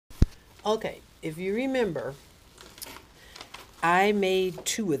Okay, if you remember, I made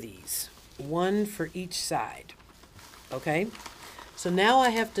 2 of these, one for each side. Okay? So now I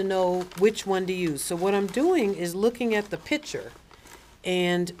have to know which one to use. So what I'm doing is looking at the picture,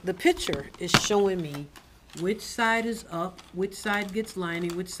 and the picture is showing me which side is up, which side gets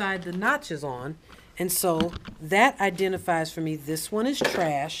lining, which side the notch is on. And so that identifies for me this one is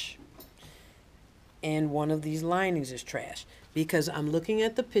trash and one of these linings is trash. Because I'm looking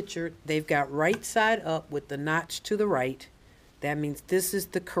at the picture, they've got right side up with the notch to the right. That means this is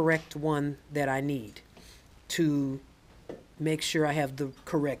the correct one that I need to make sure I have the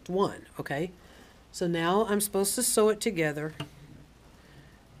correct one, okay? So now I'm supposed to sew it together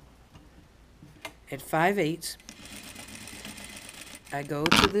at 5/8. I go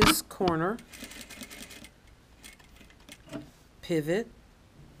to this corner, pivot,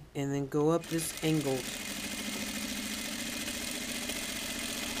 and then go up this angled.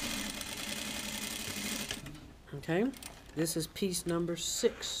 Okay, this is piece number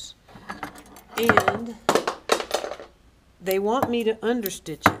 6. And they want me to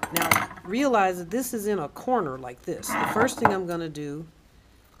understitch it. Now, realize that this is in a corner like this. The first thing I'm going to do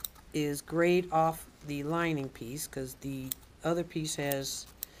is grade off the lining piece because the other piece has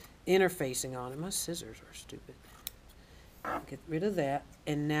interfacing on it. My scissors are stupid. Get rid of that.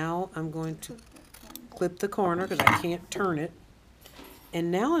 And now I'm going to clip the corner because I can't turn it. And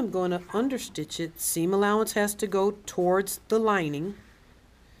now I'm going to understitch it. Seam allowance has to go towards the lining.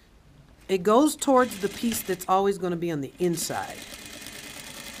 It goes towards the piece that's always going to be on the inside.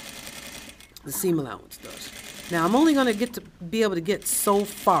 The seam allowance does. Now I'm only going to be able to get so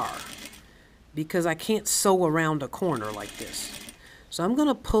far because I can't sew around a corner like this. So I'm going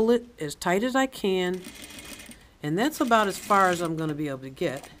to pull it as tight as I can, and that's about as far as I'm going to be able to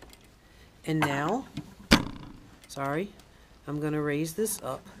get. And now, I'm going to raise this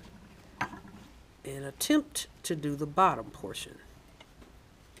up and attempt to do the bottom portion.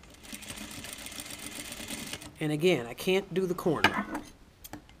 And again, I can't do the corner.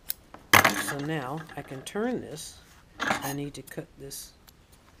 So now I can turn this. I need to cut this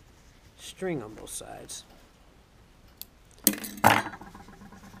string on both sides.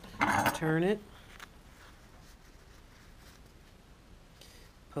 Turn it.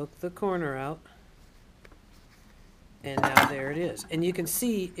 Poke the corner out. And now there it is. And you can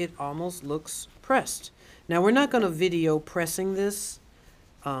see it almost looks pressed. Now we're not going to video pressing this.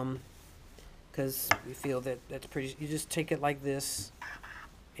 Because we feel that that's pretty, you just take it like this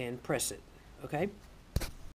and press it, okay?